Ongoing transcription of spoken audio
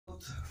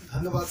बहुत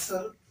धन्यवाद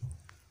सर।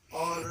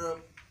 और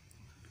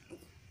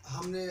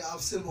हमने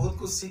आपसे बहुत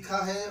कुछ सीखा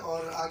है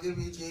और आगे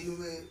भी जेएनयू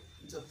में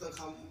जब तक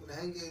हम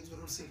रहेंगे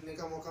ज़रूर सीखने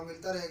का मौका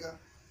मिलता रहेगा।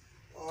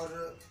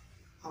 और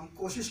हम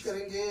कोशिश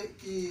करेंगे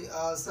कि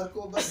सर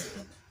को बस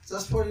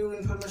जस्ट फॉर योर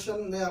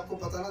इन्फॉर्मेशन मैं आपको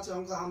बताना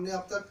चाहूँगा, हमने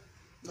अब तक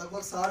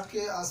लगभग 60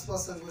 के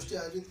आसपास संगोष्ठी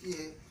आयोजित की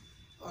है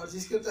और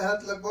जिसके तहत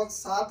लगभग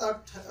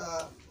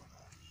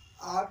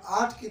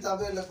 8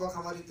 किताबें लगभग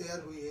हमारी तैयार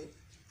हुई है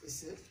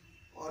इससे,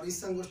 और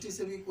इस संगोष्ठी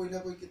से भी कोई ना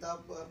कोई किताब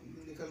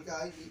निकल के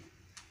आएगी।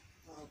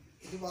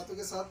 इन्हीं बातों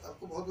के साथ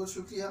आपको बहुत बहुत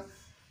शुक्रिया।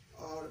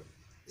 और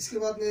इसके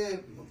बाद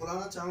मैं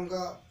बुलाना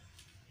चाहूँगा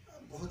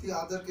बहुत ही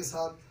आदर के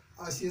साथ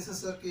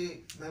ICSS के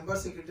member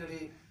secretary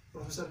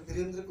professor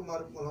Virendra Kumar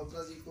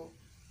Malhotra ji को।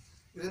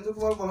 वीरेंद्र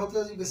कुमार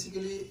मल्होत्रा जी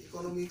बेसिकली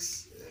इकोनॉमिक्स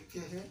के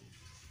हैं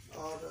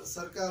और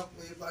सर का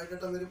ये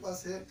बायोडाटा मेरे पास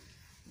है।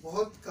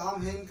 बहुत काम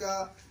है इनका।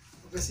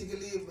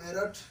 Basically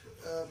Meerut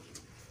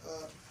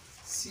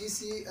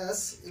CCS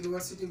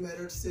university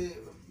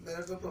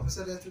Meerut में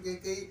प्रोफेसर रह चुके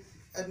हैं, कई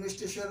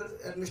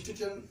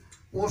एडमिनिस्ट्रेशन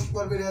पोस्ट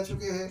पर भी रह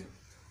चुके हैं।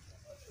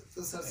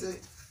 तो सर से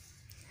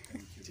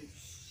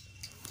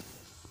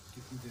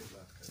कितनी देर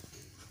बात करते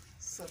हैं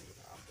sir?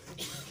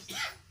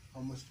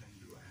 How much time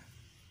do I have?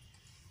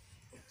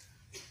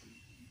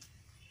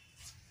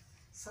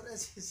 Sir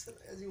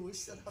ऐसी विश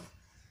सर आप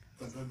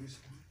 15-20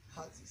 मिनट।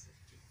 हाँ जी sir.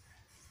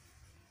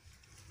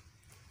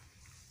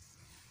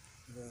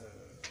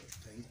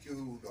 Thank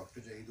you,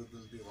 Dr.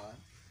 Jahidul Diwan.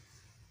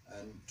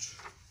 And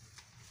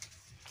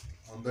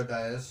on the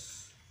dais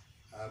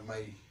are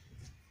my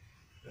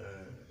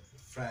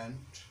friend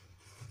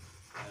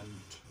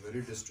and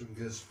very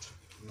distinguished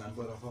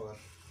member of our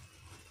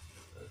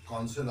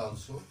council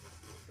also,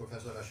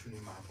 Professor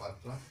Ashwini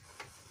Mahapatra.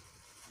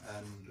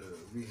 And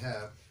we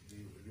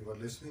were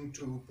listening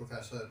to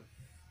Professor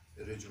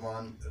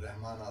Rijwan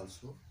Rahman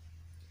also.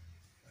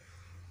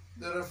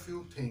 There are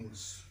few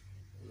things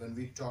when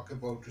we talk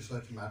about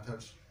research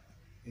methods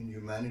in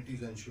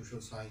humanities and social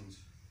science,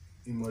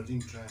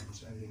 emerging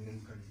trends and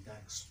Indian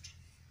context.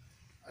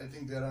 I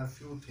think there are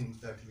few things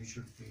that we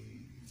should be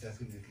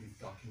definitely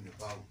talking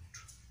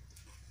about.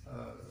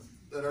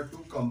 There are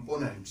two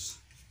components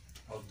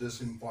of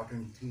this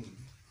important theme,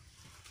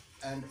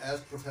 and as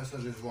Professor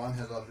Rahman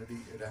has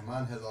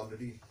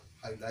already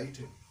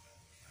highlighted,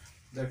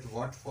 that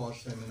what for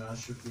seminars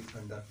should be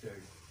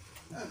conducted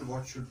and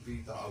what should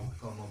be the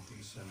outcome of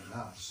these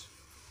seminars.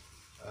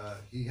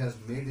 He has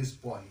made his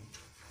point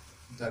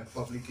that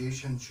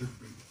publication should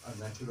be a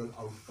natural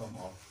outcome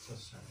of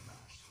such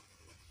seminars.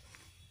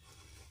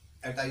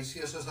 At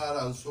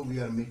ICSSR also we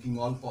are making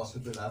all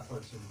possible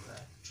efforts in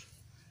fact,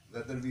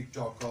 whether we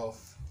talk of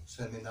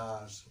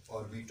seminars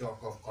or we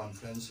talk of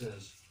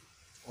conferences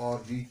or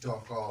we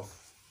talk of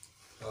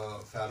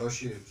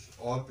fellowships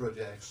or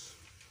projects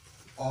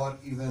or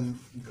even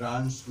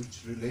grants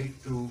which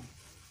relate to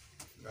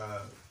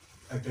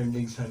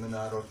attending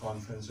seminar or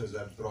conferences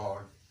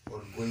abroad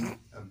or going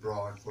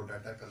abroad for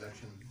data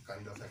collection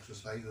kind of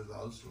exercises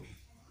also.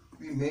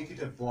 We make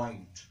it a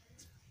point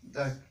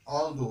that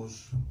all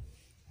those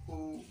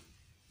who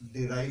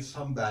derive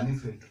some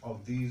benefit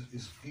of these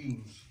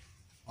schemes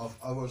of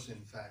ours,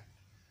 in fact,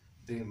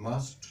 they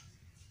must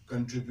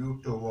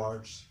contribute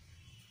towards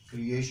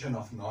creation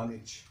of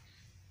knowledge,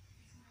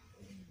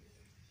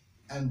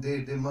 and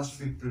they must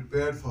be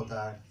prepared for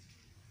that.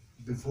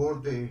 Before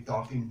they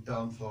talk in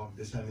terms of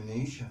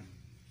dissemination,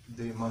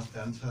 they must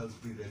themselves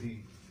be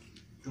ready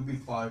to be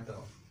part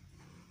of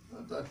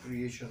the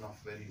creation of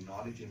very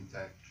knowledge, in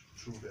fact,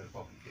 through their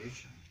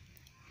publication.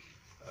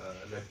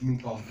 Let me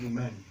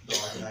compliment the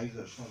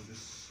organizers on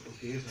this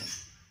occasion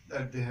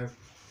that they have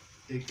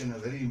taken a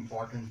very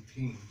important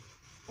theme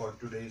for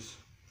today's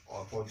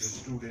or for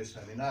this 2-day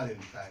seminar,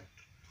 in fact,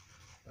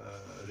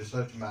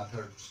 research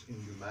methods in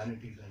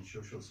humanities and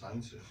social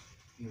sciences,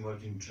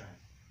 emerging trend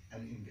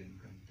and Indian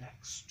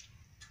context.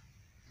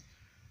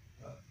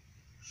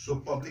 So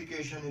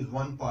publication is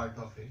one part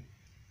of it.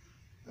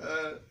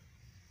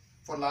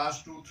 For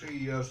last 2-3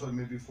 years or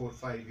maybe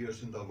 4-5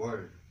 years in the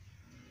world,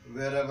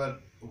 wherever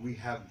we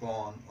have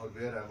gone or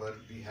wherever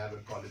we have a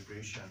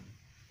collaboration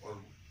or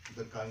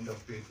the kind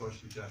of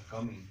papers which are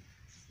coming,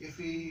 if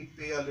we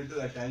pay a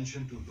little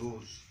attention to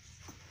those,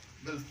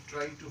 we'll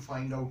try to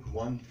find out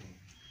one thing.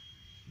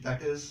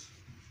 That is,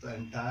 the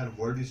entire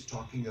world is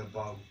talking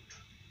about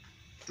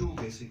two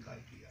basic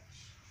ideas.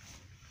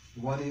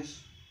 One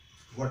is,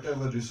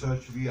 whatever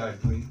research we are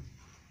doing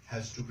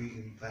has to be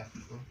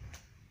impactful.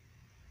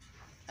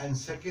 And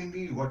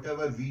secondly,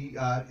 whatever we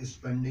are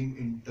spending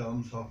in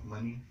terms of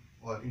money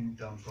or in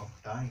terms of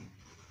time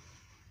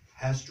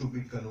has to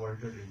be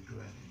converted into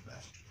an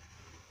investment.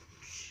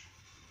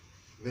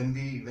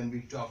 When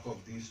we talk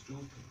of these two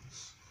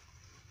things,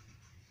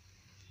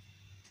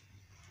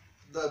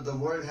 the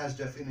world has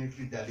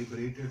definitely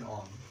deliberated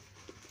on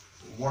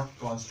what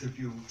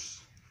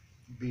constitutes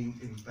being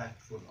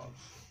impactful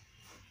also.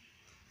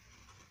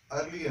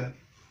 Earlier,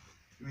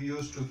 we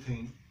used to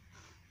think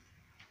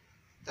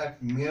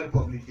that mere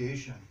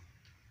publication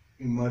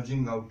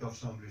emerging out of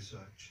some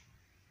research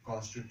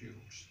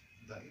constitutes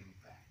the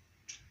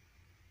impact.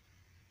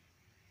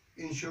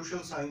 In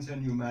social science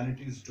and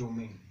humanities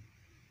domain,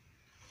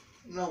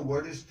 now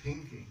what is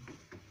thinking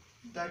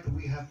that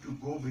we have to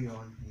go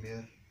beyond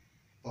mere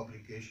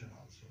publication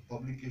also.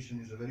 Publication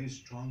is a very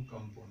strong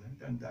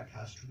component and that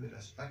has to be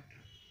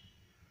respected.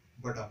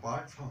 But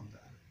apart from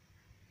that,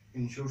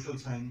 in social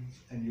science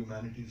and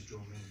humanities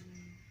domain,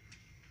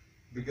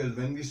 because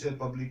when we say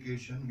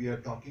publication, we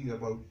are talking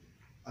about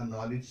a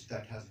knowledge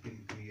that has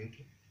been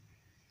created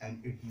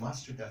and it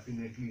must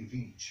definitely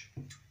reach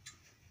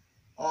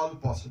all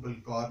possible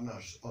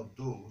corners of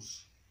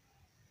those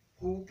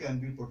who can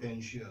be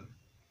potential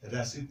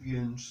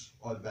recipients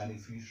or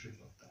beneficiaries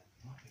of that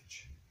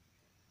knowledge.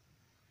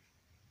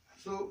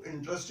 So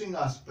interesting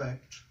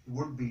aspect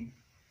would be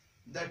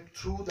that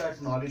through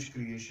that knowledge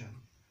creation,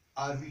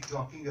 are we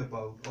talking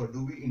about or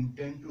do we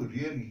intend to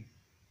really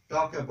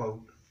talk about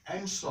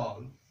and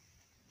solve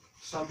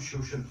some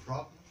social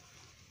problem,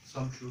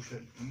 some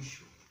social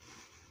issue?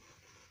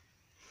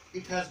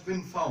 It has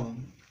been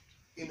found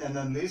in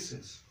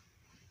analysis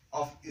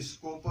of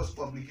Scopus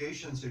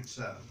publications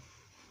itself,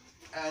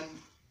 and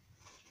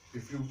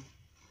if you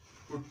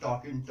could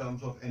talk in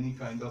terms of any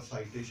kind of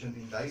citation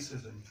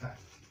indices, in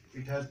fact,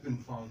 it has been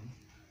found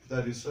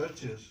the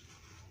researches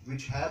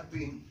which have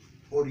been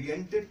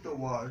oriented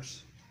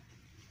towards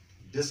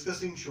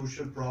discussing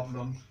social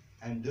problems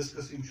and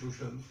discussing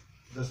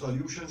the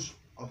solutions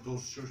of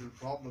those social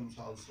problems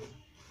also,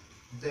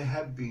 they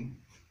have been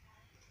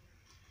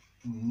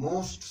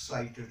most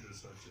cited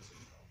researches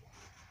in the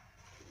world.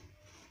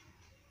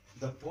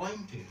 The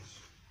point is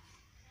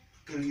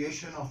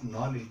creation of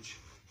knowledge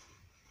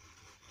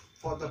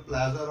for the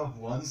pleasure of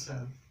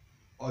oneself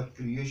or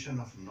creation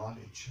of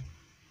knowledge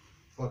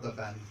for the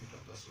benefit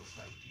of the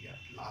society at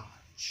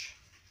large.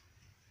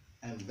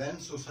 And when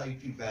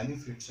society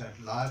benefits at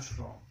large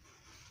from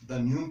the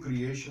new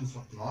creations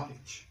of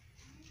knowledge,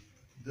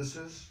 this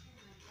is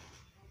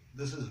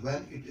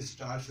when it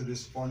starts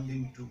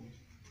responding to,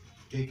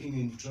 taking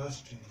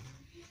interest in,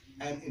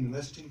 and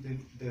investing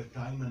their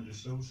time and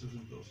resources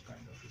in those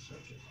kind of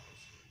researches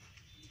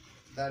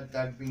also.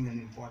 That being an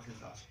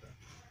important aspect.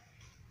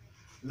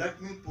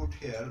 Let me put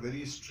here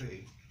very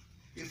straight.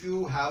 If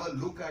you have a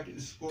look at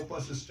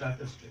Scopus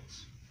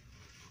statistics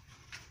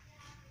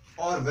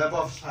or Web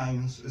of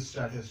Science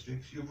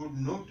statistics, you would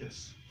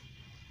notice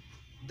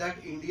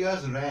that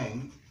India's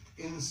rank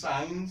in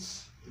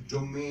science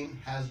domain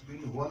has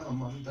been one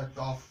among the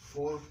top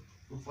 4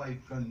 to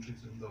 5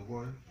 countries in the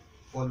world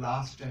for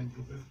last 10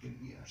 to 15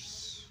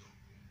 years.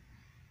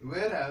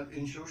 Whereas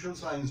in social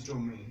science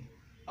domain,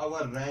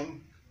 our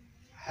rank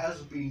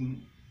has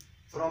been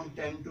from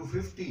 10 to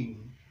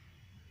 15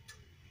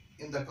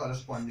 in the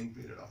corresponding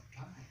period of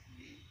time.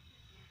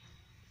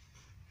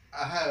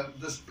 I have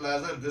this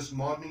pleasure this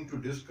morning to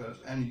discuss,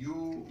 and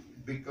you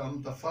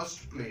become the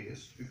first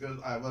place because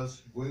I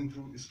was going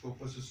through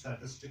Scopus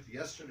statistics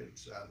yesterday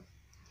itself,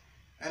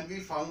 and we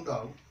found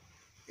out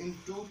in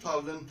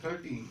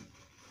 2013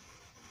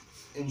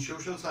 in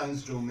social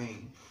science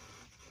domain,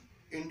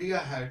 India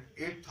had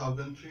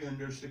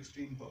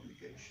 8,316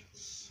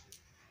 publications.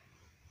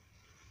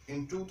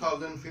 In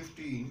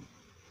 2015,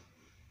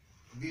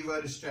 we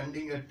were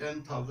standing at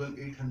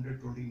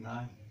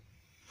 10,829.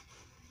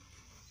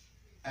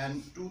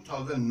 And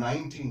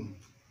 2019,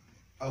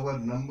 our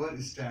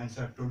number stands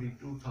at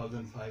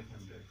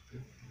 22,550,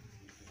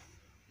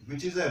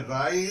 which is a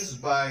rise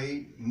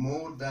by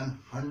more than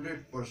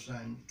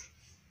 100%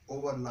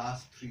 over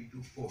last 3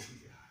 to 4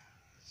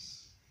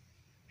 years.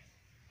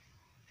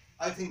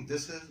 I think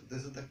this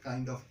is the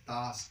kind of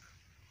task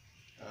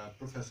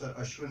Professor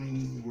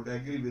Ashwini would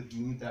agree with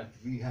me that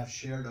we have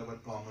shared our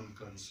common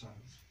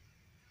concerns.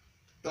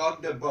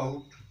 Talked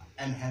about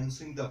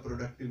enhancing the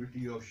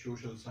productivity of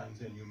social science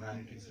and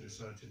humanities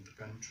research in the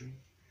country.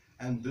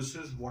 And this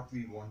is what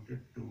we wanted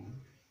to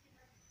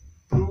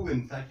prove,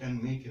 in fact,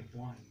 and make a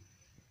point.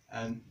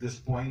 And this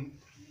point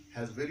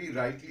has very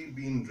rightly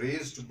been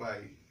raised by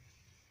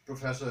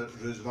Professor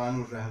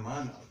Rizwanur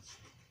Rahman also.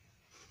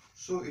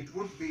 So it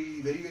would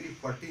be very, very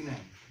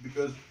pertinent,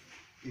 because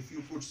if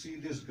you could see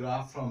this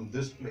graph from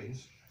this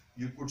place,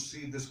 you could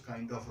see this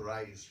kind of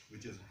rise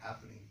which is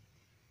happening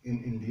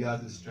in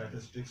India's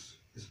statistics,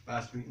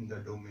 especially in the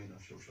domain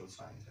of social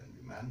science and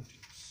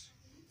humanities.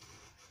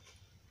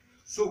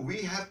 So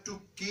we have to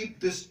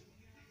keep this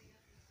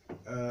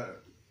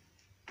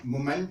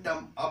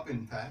momentum up,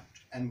 in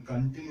fact, and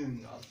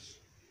continuing also.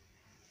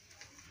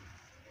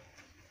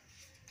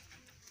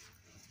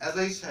 As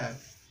I said,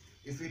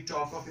 if we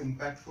talk of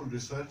impactful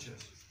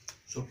researches,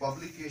 so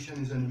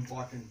publication is an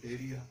important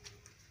area,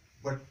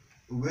 but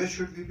where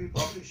should we be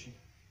publishing?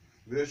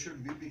 Where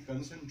should we be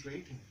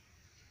concentrating?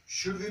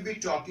 Should we be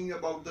talking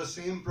about the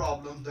same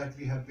problems that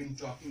we have been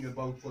talking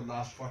about for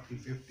last 40,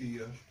 50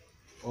 years?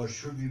 Or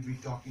should we be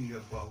talking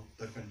about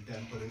the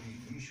contemporary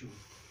issues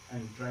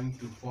and trying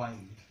to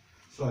find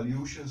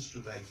solutions to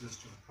the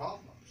existing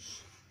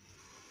problems?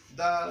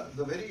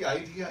 The very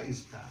idea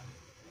is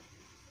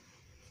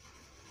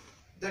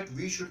that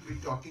we should be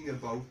talking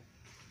about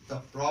the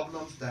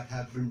problems that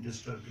have been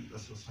disturbing the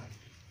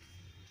society,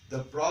 the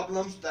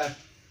problems that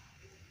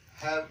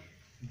have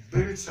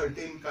built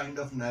certain kind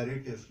of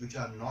narratives which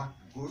are not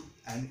good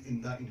and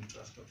in the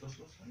interest of the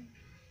society.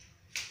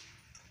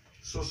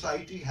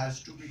 Society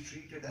has to be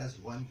treated as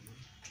one unit.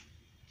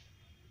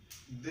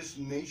 This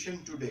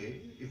nation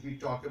today, if we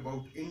talk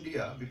about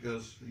India,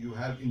 because you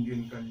have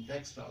Indian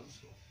context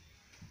also,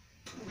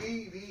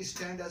 we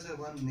stand as a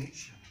one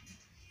nation.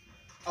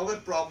 Our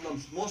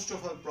problems, most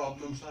of our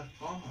problems are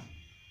common.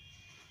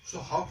 So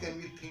how can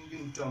we think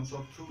in terms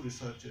of through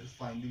researches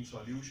finding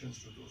solutions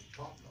to those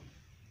problems?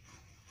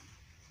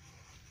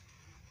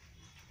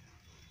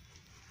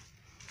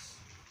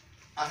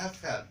 I have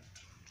felt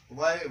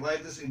why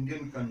this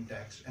Indian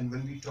context, and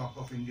when we talk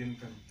of Indian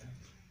context,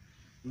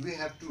 we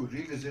have to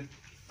revisit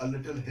a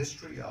little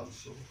history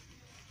also.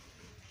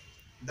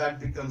 That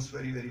becomes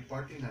very, very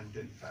pertinent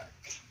in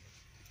fact.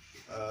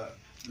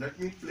 Let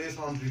me place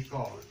on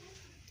record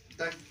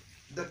that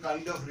the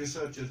kind of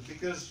researches,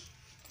 because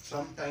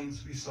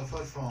sometimes we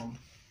suffer from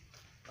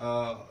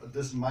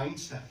this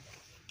mindset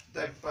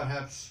that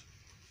perhaps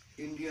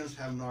Indians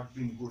have not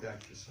been good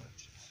at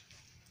researches.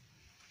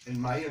 In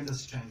my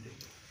understanding,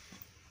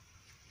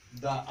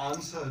 the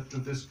answer to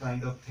this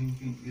kind of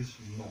thinking is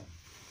no.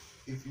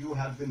 If you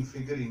have been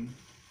figuring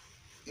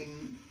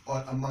in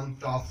or among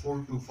top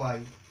 4 to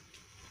 5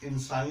 in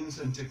science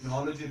and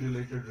technology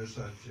related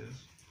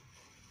researches,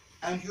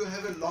 and you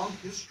have a long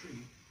history,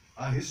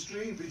 a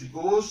history which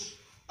goes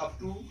up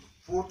to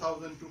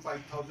 4,000 to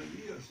 5,000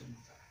 years in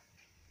fact,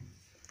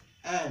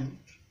 and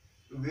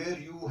where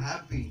you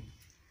have been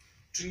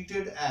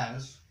treated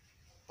as,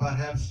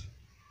 perhaps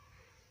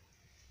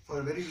for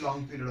a very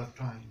long period of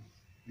time,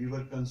 we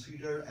were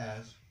considered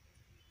as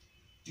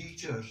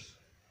teachers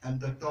and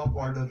the top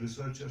order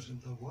researchers in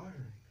the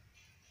world.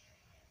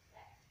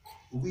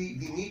 We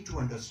need to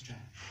understand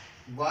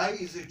why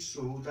is it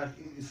so that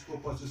in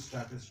Scopus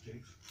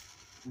statistics,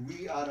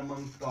 we are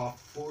among top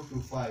 4 to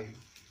 5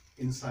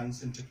 in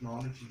science and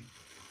technology,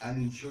 and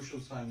in social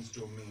science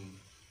domain,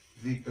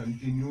 we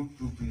continue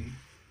to be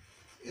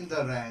in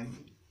the ranks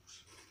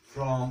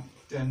from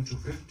 10 to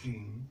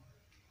 15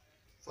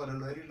 for a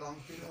very long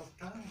period of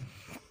time.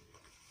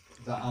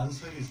 The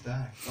answer is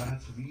that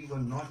perhaps we were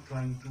not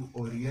trying to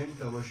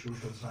orient our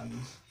social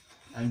science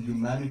and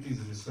humanities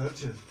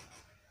researches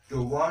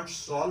towards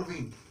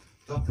solving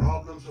the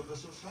problems of the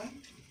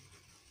society.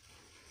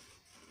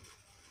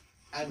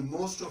 And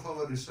most of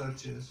our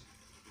researches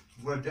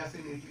were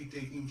definitely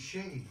taking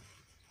shape,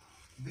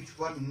 which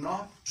were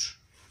not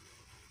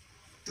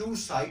too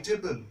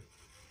citable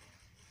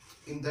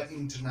in the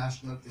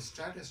international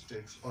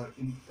statistics or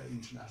in the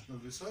international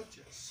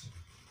researches.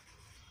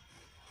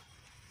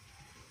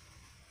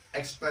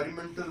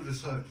 Experimental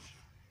research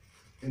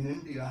in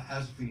India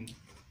has been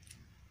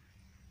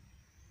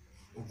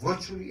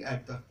virtually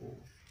at the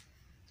core.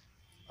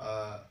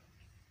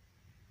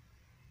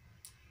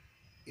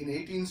 In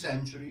 18th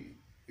century,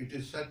 it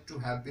is said to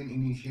have been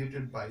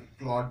initiated by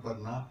Claude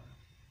Bernard.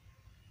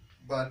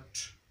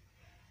 But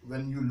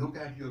when you look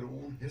at your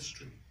own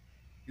history,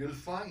 you'll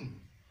find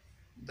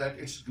that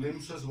its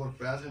glimpses were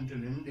present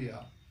in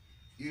India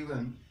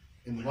even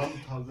in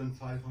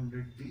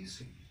 1500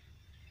 BC.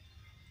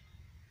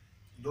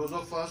 Those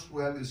of us who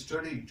have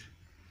studied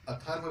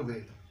Atharva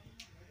Veda,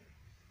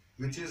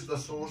 which is the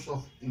source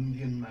of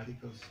Indian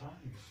medical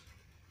science,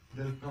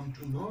 they'll come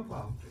to know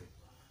about it,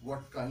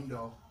 what kind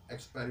of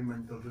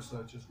experimental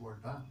researches were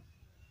done.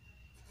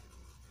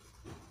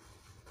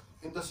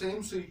 In the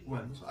same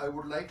sequence, I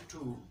would like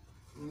to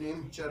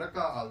name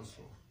Charaka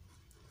also,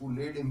 who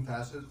laid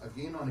emphasis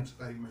again on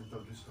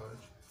experimental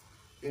research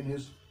in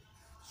his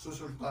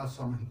Sushruta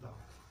Samhita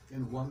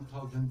in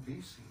 1000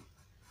 BC,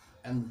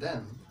 and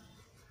then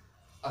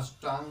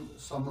Ashtang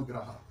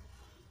Samagraha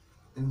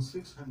in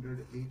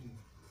 680.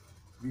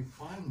 We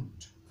find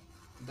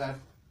that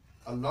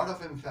a lot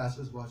of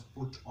emphasis was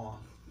put on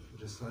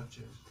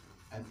researches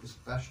and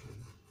especially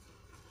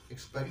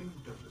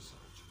experimental researches.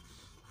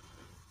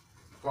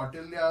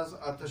 Kautilya's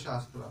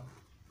Arthashastra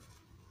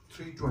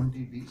 320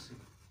 BC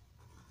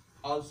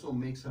also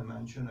makes a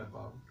mention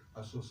about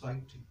a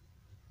society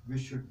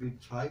which should be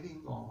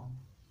thriving on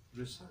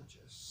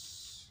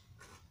researches.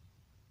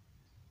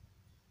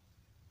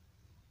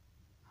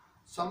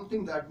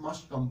 Something that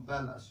must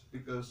compel us,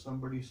 because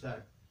somebody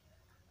said,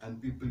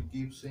 and people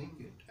keep saying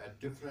it at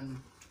different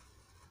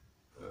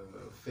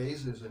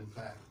phases in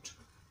fact,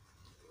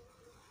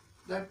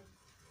 that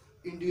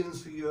Indian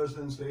seers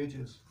and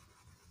sages,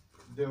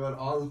 they were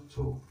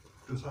also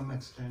to some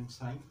extent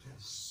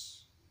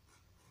scientists.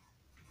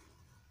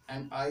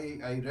 And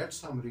I read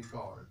some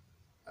record,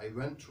 I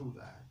went through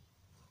that,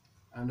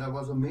 and I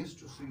was amazed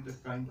to see the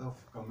kind of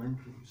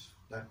commentaries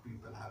that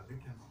people have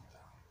written on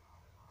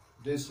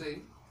that. They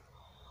say,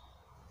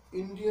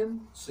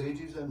 Indian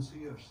sages and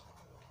seers,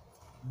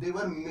 they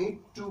were made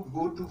to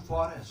go to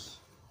forests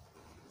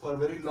for a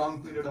very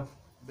long period of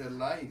their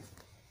life.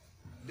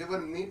 They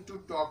were made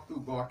to talk to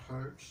goat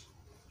herds,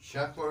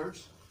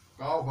 shepherds,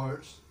 cow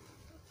herds,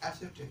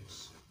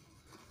 ascetics,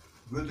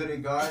 with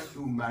regard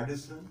to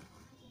medicine,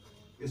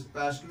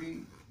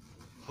 especially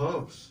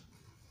herbs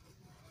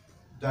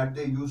that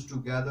they used to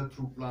gather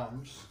through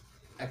plants,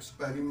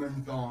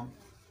 experiment on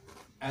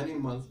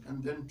animals,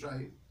 and then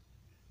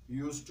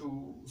used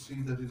to see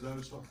the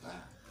results of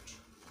that.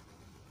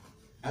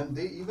 And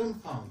they even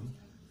found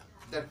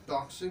that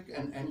toxic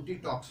and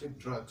anti-toxic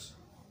drugs,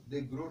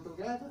 they grow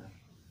together.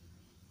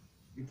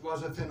 It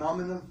was a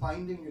phenomenal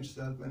finding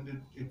itself,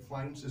 and it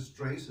finds its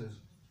traces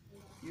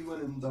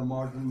even in the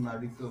modern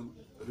medical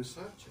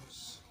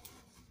researches.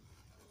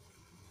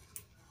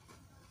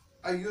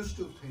 I used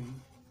to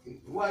think,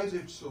 why is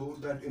it so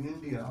that in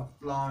India,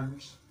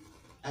 plants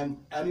and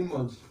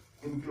animals,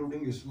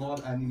 including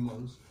small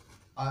animals,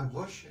 are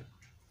worshipped?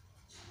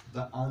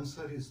 The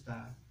answer is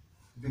that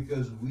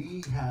because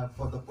we have,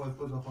 for the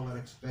purpose of our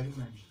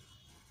experiments,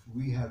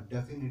 we have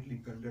definitely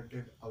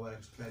conducted our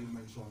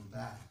experiments on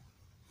that,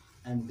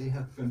 and they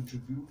have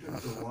contributed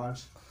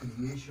towards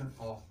creation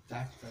of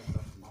that kind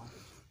of knowledge.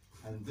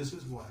 And this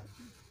is why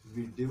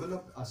we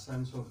developed a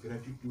sense of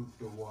gratitude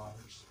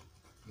towards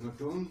not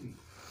only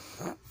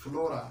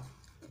flora,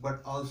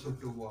 but also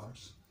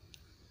towards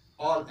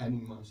all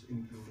animals,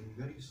 including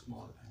very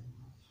small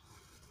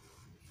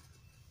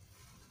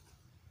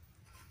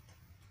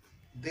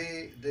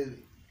animals.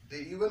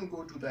 They even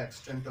go to the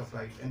extent of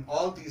writing, and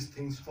all these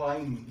things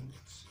find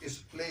its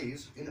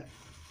place in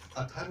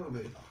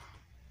Atharvaveda.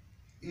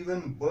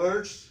 Even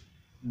birds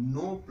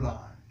know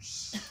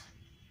plants,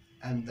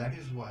 and that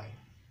is why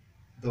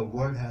the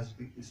world has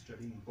been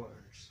studying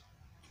birds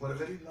for a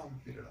very long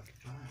period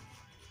of time.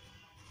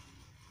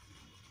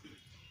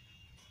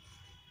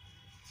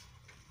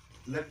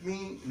 Let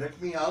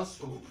me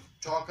also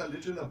talk a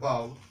little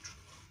about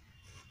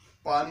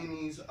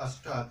Panini's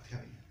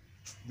Ashtaadhyaya,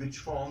 which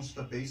forms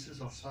the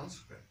basis of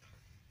Sanskrit.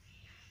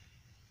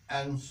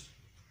 And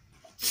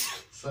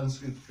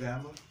Sanskrit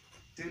grammar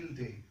till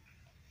date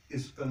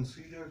is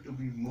considered to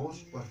be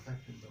most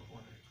perfect in the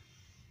world.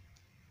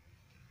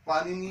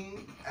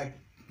 Panini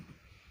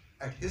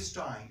at his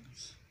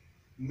times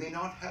may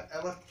not have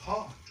ever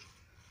thought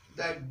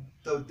that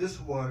this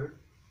word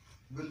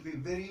will be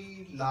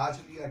very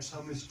largely at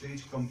some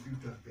stage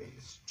computer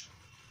based.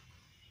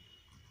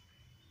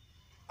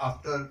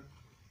 After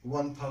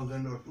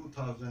 1000 or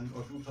 2000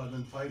 or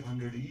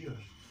 2500 years,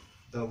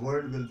 the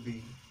world will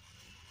be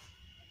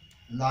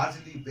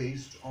largely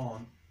based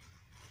on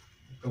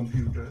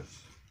computers,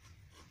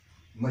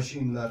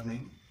 machine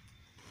learning,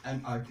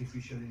 and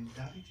artificial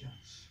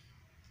intelligence.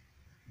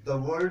 The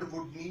world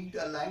would need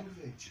a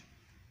language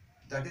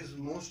that is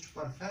most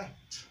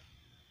perfect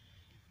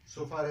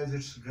so far as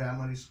its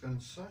grammar is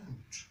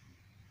concerned.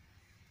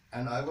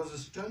 And I was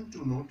stunned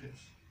to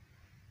notice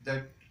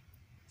that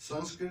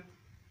Sanskrit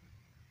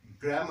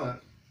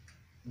grammar,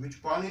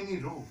 which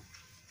Panini wrote,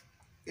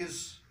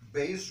 is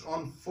based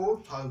on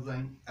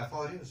 4,000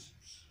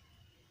 aphorisms.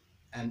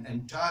 An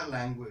entire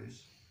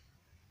language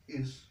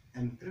is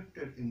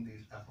encrypted in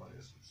these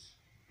aphorisms.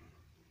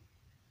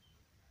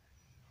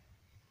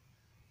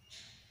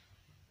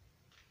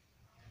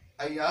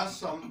 I asked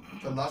some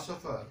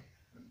philosopher,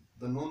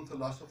 the known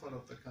philosopher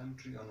of the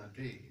country, on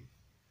a day,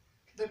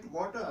 that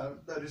what are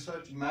the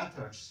research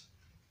methods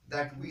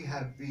that we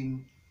have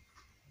been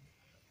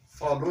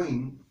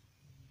following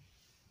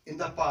in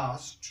the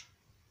past,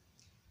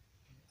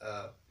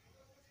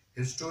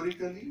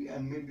 historically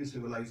and maybe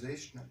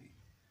civilizationally.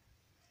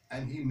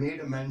 And he made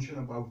a mention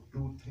about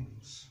two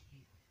things.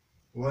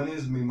 One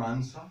is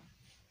Mimamsa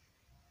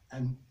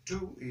and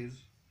two is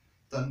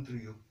Tantra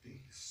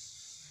Yuktis.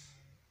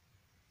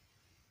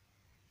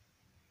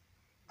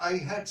 I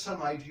had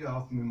some idea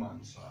of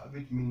Mimamsa,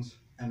 which means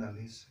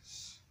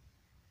analysis,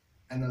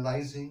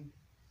 analyzing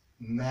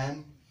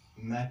man,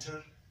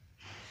 matter,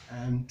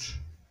 and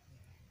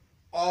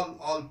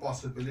all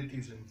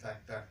possibilities, in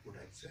fact, that could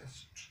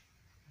exist.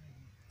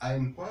 I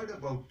inquired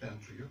about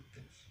Tantra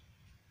Yuktis,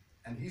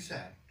 and he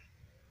said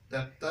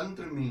that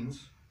Tantra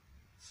means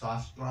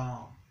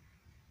Sastram,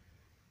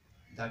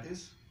 that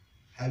is,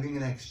 having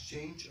an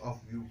exchange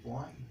of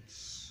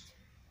viewpoints,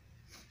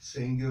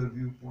 saying your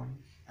viewpoint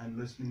and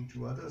listening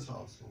to others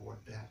also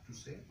what they have to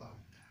say about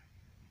that,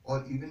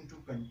 or even to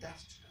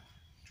contest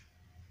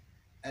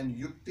that. And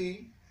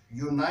Yukti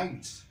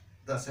unites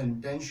the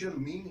sentential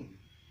meaning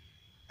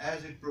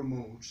as it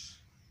promotes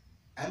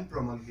and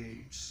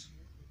promulgates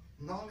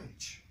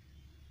knowledge.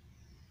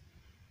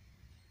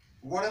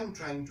 What I'm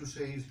trying to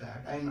say is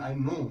that, and I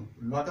know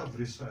a lot of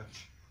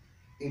research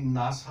in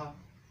NASA,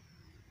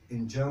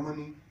 in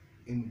Germany,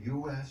 in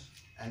US,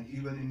 and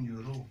even in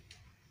Europe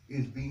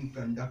is being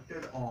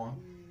conducted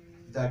on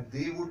that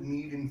they would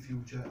need in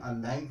future a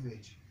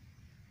language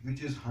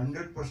which is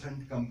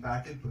 100%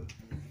 compatible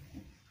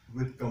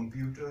with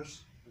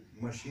computers,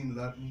 machine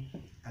learning,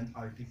 and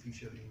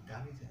artificial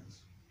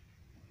intelligence.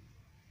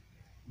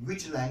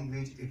 Which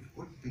language it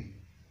would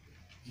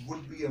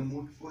be a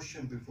moot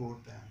question before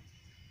them,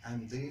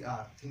 and they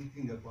are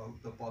thinking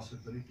about the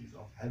possibilities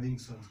of having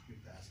Sanskrit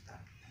as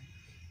that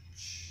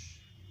language.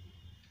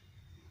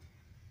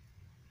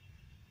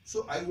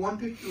 So I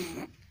wanted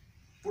to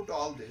put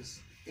all this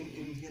in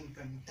Indian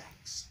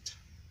context,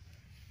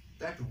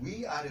 that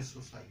we are a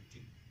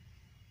society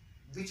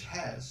which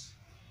has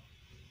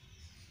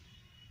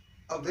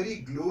a very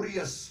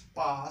glorious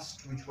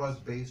past which was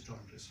based on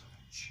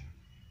research,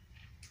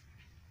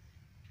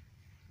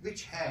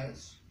 which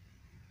has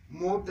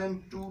more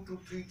than 2 to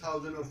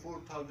 3,000 or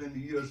 4,000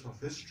 years of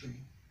history.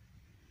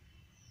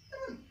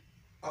 And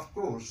of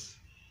course,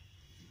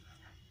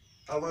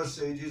 our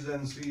sages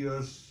and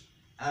seers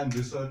and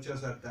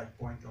researchers at that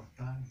point of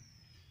time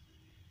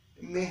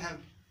may have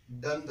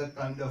done the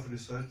kind of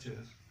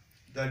researches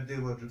that they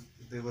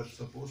were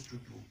supposed to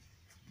do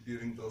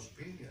during those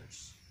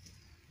periods.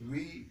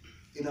 We,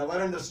 in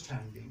our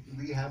understanding,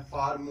 we have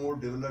far more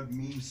developed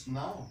means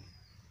now,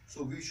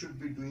 so we should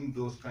be doing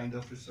those kind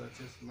of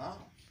researches now.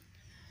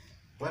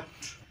 But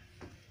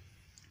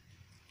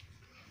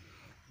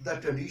the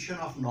tradition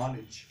of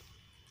knowledge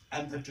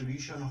and the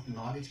tradition of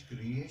knowledge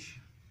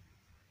creation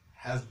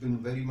has been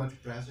very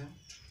much present.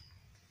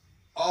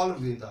 All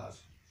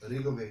Vedas,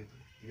 Rigveda,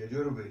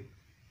 Yajurveda,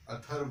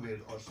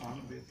 Atharvaveda or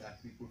Samveda that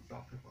we could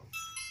talk about,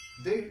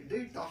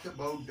 they talk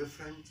about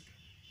different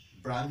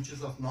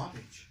branches of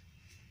knowledge.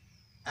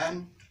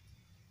 And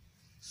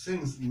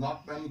since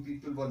not many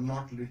people were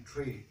not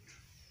literate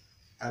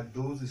at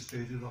those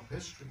stages of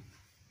history,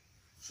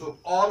 so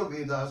all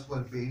Vedas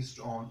were based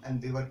on,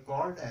 and they were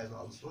called as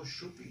also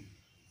Shruti,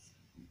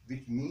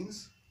 which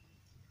means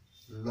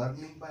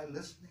learning by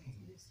listening.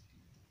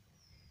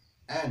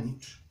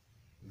 And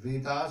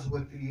Vedas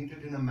were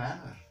created in a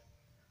manner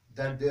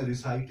that their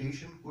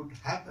recitation could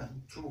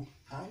happen through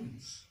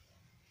hands.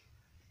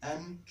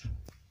 And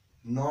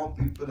now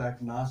people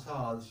at NASA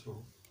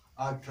also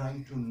are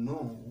trying to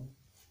know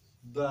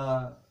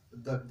the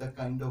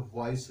kind of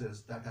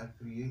voices that are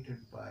created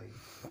by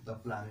the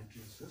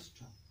planetary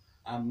system.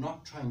 I'm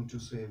not trying to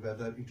say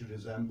whether it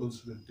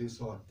resembles with this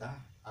or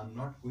that. I'm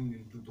not going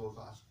into those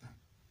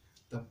aspects.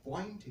 The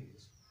point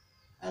is,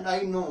 and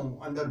I know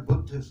under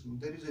Buddhism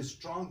there is a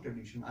strong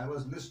tradition. I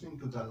was listening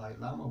to Dalai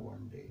Lama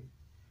one day,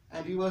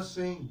 and he was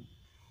saying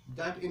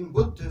that in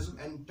Buddhism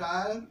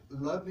entire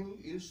learning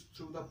is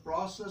through the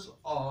process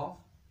of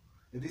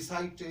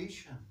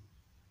recitation,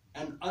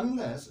 and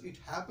unless it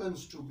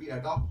happens to be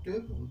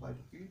adoptable by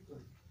the people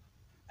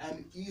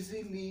and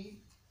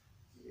easily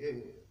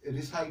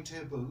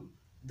recitable,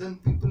 then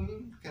people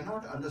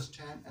cannot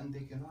understand and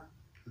they cannot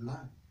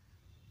learn.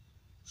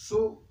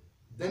 So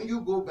then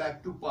you go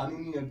back to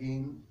Panini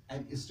again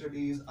and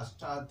studies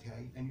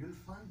Ashtadhyay, and you'll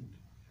find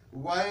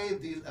why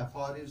these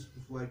aphorisms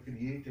were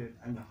created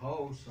and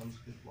how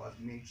Sanskrit was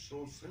made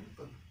so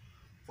simple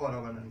for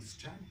our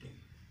understanding.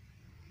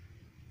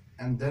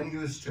 And then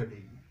you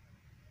study.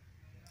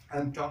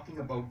 I'm talking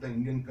about the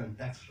Indian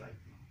context right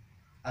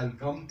now. I'll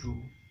come to,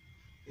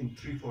 in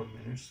 3-4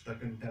 minutes, the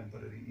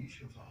contemporary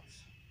issues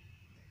also.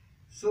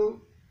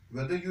 So,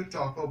 whether you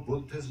talk of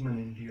Buddhism in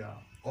India,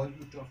 or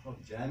you talk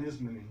of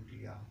Jainism in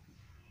India,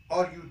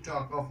 or you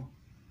talk of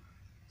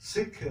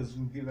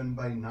Sikhism given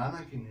by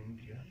Nanak in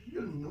India,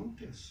 you'll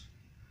notice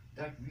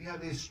that we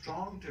have a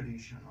strong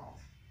tradition of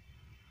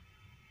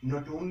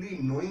not only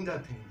knowing the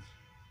things,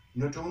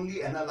 not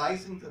only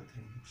analyzing the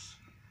things,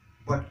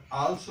 but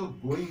also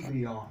going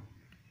beyond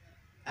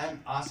and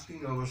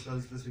asking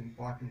ourselves this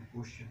important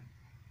question: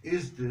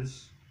 is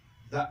this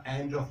the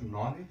end of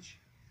knowledge?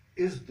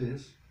 Is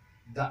this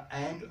the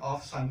end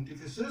of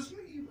scientificism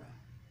even?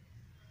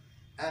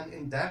 And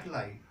in that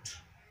light,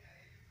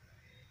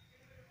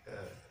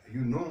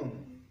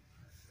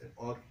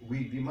 or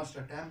we must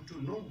attempt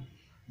to know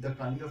the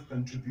kind of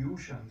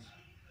contributions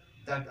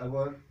that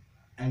our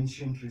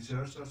ancient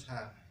researchers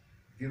have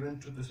given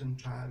to this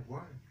entire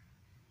world.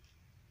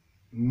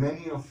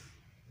 Many of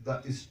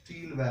the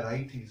steel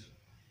varieties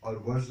or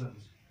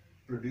versions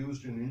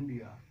produced in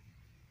India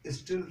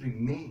still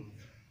remain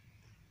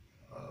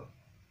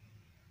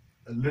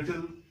a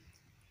little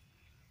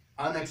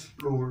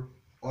unexplored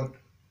or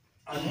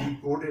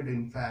undecoded,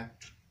 in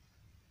fact,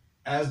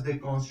 as they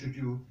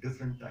constitute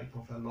different type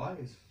of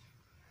alloys,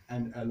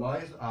 and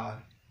alloys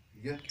are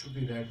yet to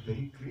be read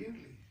very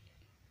clearly.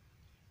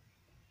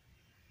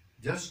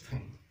 Just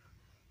think,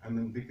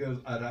 because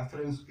a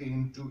reference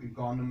came to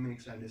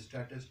economics and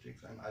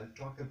statistics, and I'll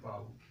talk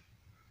about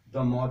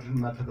the modern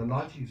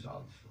methodologies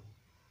also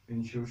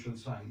in social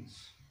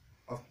science.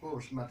 Of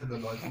course,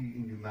 methodology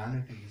in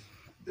humanities,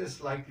 they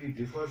slightly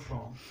differ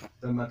from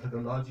the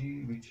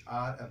methodology which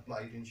are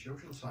applied in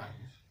social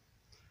science.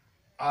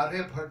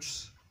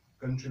 Aryabhat's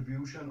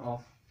contribution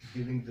of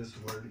giving this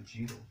world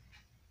 0.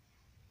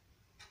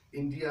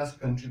 India's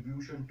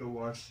contribution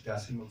towards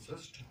decimal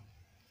system.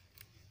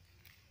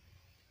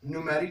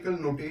 Numerical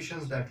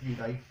notations that we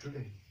write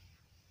today.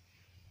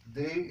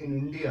 They in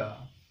India,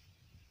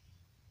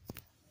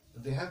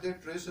 they have their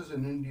traces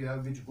in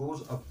India which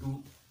goes up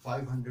to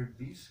 500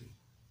 BC.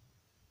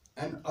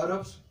 And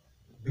Arabs,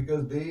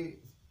 because they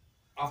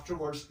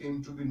afterwards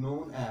came to be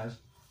known as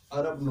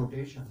Arab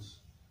notations,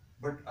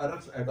 but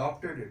Arabs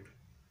adopted it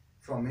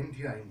from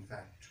India, in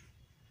fact.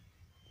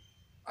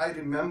 I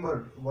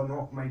remember one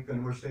of my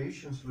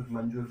conversations with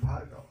Manjul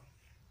Bhargava,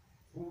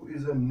 who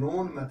is a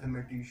known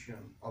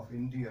mathematician of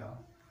India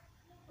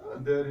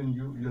there in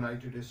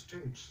United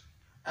States.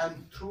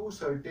 And through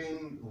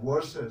certain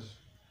verses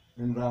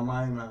in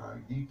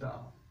Ramayana, Gita,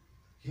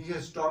 he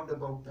has talked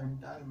about the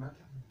entire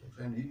mathematics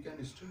and he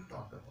can still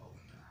talk about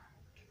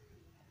that.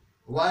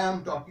 Why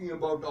I'm talking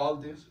about all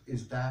this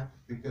is that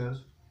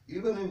because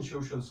even in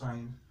social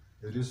science,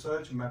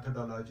 research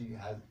methodology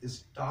has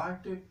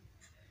started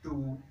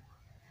to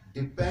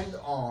depend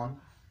on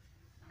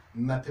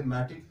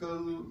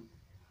mathematical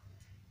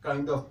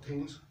kind of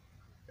things,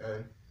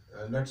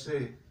 let's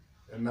say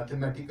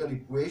mathematical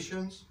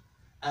equations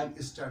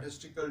and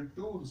statistical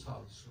tools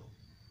also.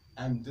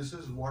 And this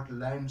is what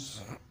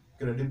lends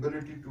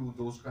credibility to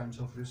those kinds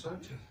of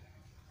researches.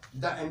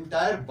 The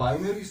entire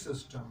binary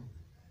system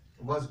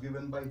was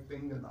given by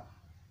Pingala.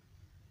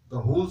 The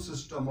whole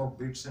system of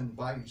bits and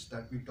bytes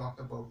that we talk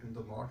about in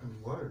the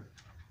modern world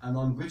and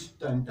on which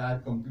the entire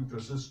computer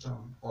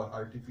system or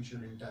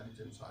artificial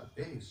intelligence are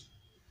based,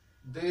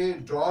 they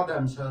draw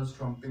themselves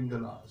from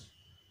Pingala's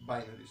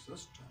binary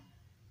system.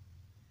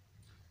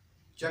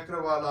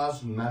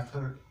 Chakrawala's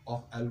method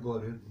of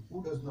algorithm,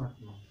 who does not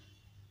know?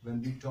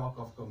 When we talk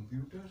of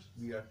computers,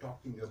 we are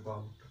talking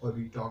about, or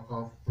we talk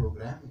of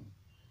programming,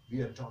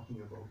 we are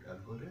talking about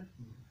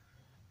algorithm.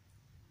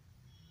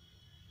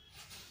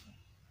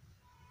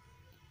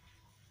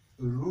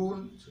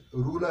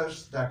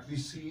 Rulers that we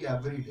see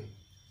every day,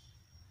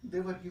 they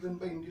were given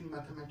by Indian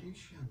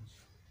mathematicians.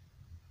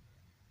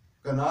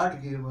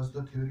 Canard gave us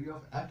the theory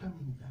of atom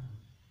in them.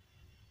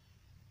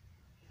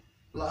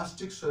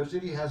 Plastic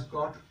surgery has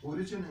got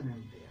origin in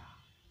India.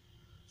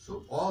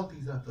 So all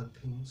these are the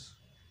things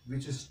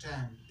which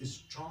stand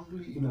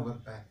strongly in our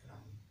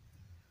background.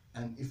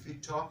 And if we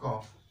talk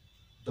of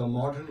the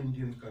modern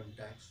Indian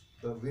context,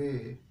 the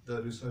way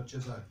the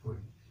researches are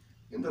going,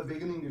 in the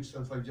beginning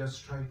itself, I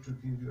just tried to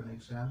give you an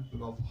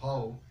example of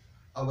how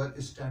our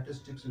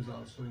statistics is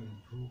also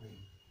improving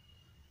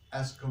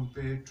as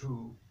compared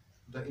to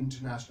the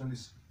international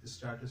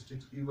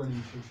statistics, even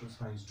in social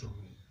science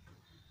domain.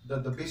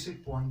 The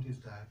basic point is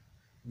that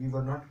we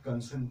were not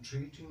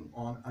concentrating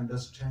on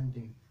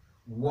understanding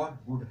what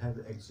would have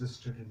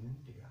existed in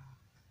India.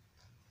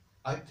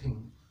 I think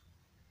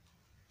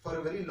for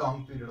a very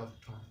long period of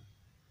time,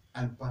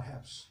 and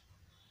perhaps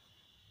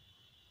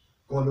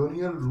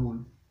colonial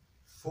rule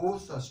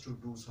forced us to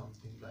do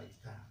something like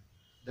that,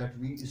 that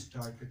we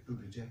started to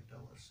reject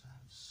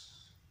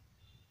ourselves.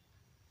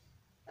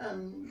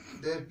 And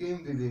there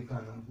came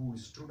Vivekananda, who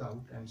stood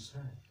out and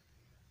said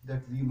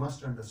that we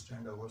must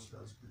understand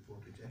ourselves before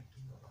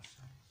rejecting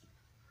ourselves.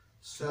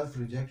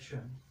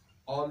 Self-rejection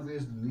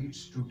always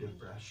leads to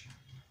depression.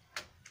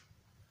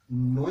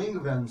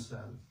 Knowing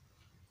oneself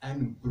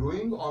and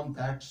growing on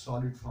that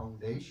solid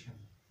foundation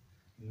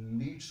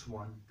leads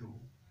one to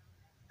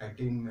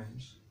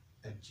attainments,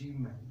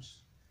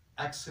 achievements,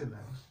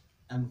 excellence,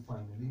 and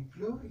finally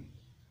glory.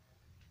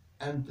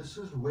 And this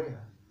is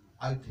where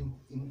I think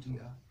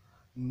India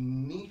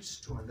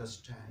needs to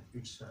understand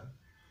itself,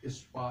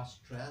 its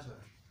past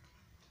treasure.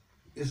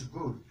 Is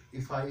good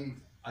if I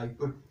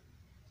could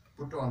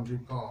put on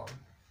record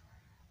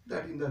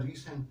that in the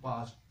recent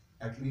past,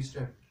 at least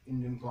at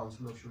Indian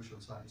Council of Social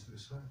Science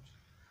Research,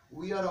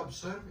 we are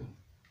observing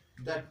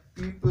that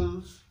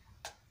people's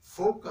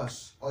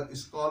focus or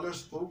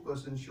scholars'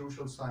 focus in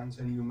social science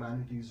and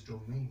humanities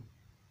domain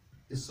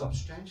is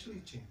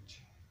substantially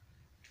changing.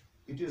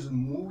 It is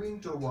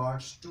moving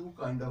towards two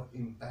kind of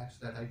impacts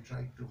that I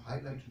tried to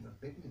highlight in the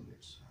beginning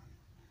itself.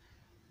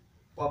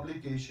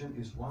 Publication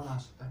is one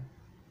aspect,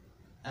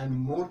 and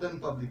more than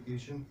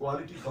publication,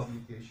 quality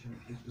publication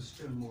is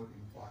still more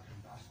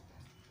important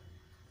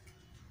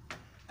aspect.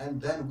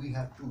 And then we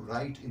have to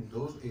write in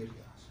those areas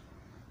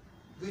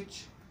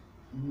which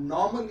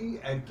normally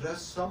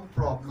address some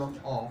problem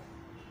of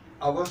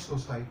our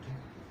society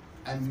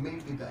and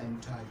maybe the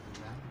entire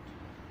humanity.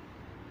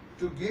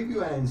 To give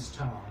you an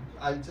instance,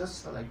 I'd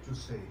just like to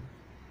say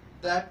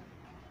that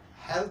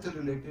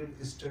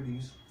health-related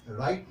studies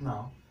right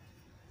now,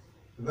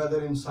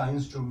 whether in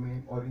science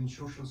domain or in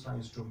social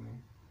science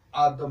domain,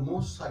 are the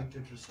most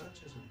cited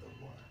researchers in the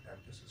world at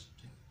this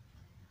stage.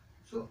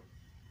 So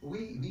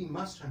we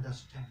must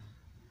understand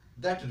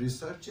that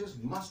researchers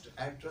must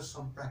address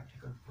some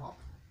practical problem.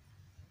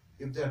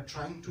 If they are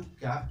trying to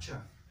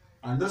capture,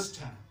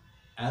 understand,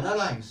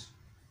 analyze,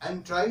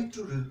 and trying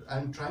to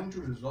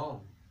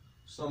resolve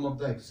some of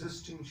the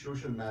existing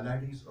social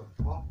maladies or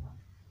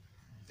problems,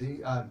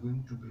 they are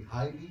going to be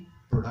highly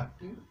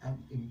productive and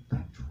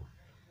impactful.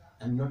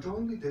 And not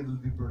only they will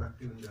be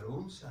productive in their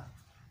own self,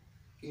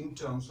 in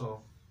terms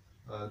of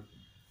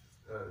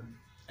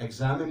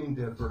examining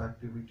their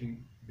productivity,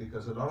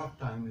 because a lot of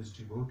time is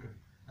devoted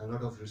and a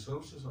lot of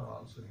resources are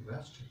also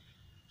invested.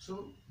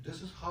 So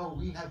this is how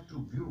we have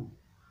to view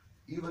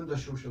even the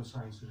social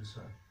science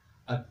research.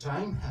 A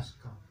time has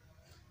come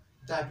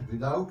that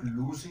without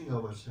losing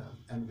ourselves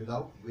and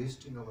without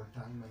wasting our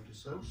time and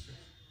resources,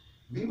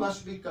 we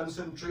must be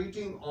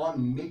concentrating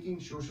on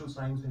making social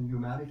science and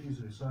humanities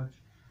research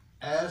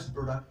as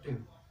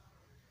productive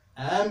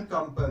and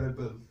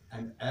comparable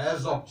and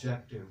as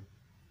objective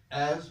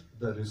as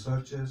the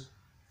researchers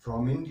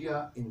from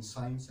India in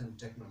science and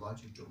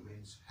technology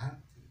domains have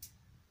been.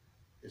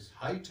 It's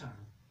high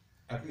time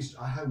at least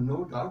I have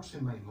no doubts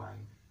in my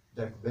mind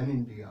that when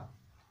India,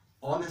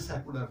 on a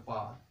secular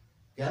path,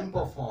 can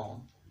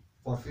perform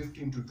for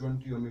 15 to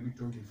 20 or maybe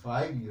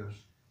 25 years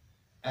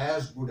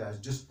as good as,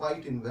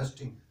 despite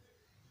investing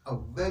a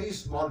very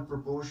small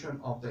proportion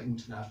of the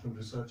international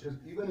researchers,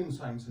 even in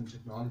science and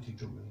technology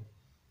domain,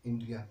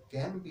 India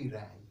can be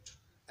ranked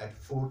at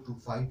 4 to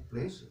 5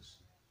 places.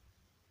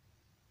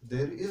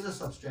 There is a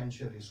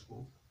substantial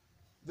scope.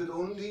 With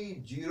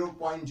only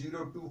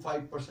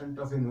 0.025%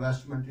 of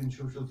investment in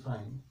social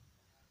science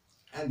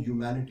and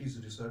humanities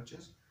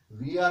researches,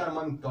 we are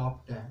among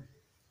top 10.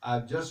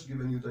 I've just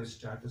given you the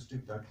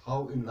statistic that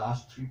how in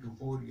last 3 to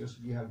 4 years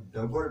we have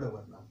doubled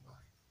our number.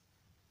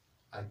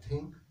 I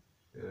think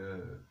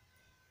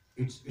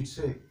it's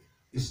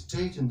a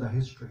stage in the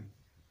history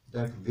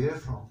that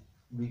wherefrom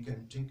we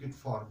can take it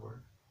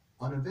forward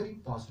on a very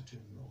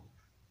positive note.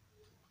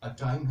 A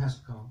time has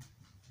come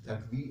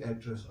that we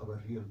address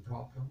our real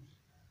problems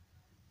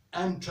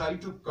and try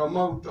to come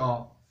out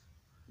of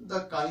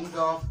the kind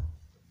of,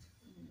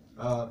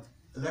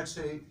 let's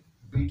say,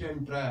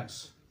 beaten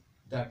tracks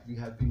that we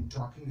have been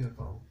talking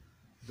about.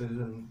 There is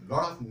a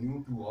lot of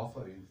new to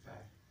offer, in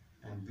fact,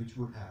 and which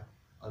would have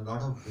a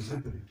lot of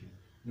visibility,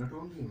 not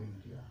only in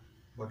India,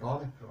 but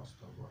all across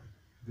the world.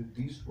 With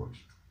these words,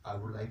 I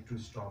would like to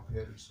stop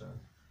here itself.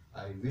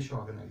 I wish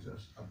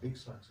organizers a big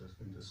success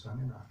in this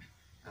seminar,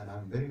 and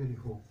I'm very, very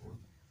hopeful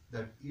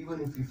that even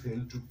if we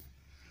fail to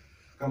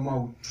come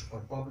out or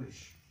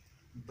publish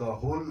the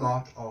whole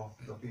lot of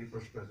the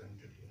papers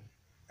presented here,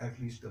 at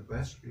least the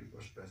best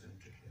papers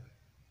presented here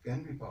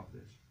can be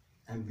published,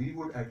 and we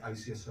would at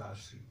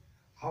ICSRC,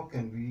 how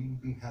can we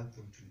be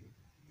helpful to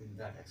you in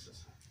that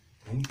exercise?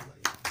 Thank you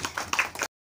very much.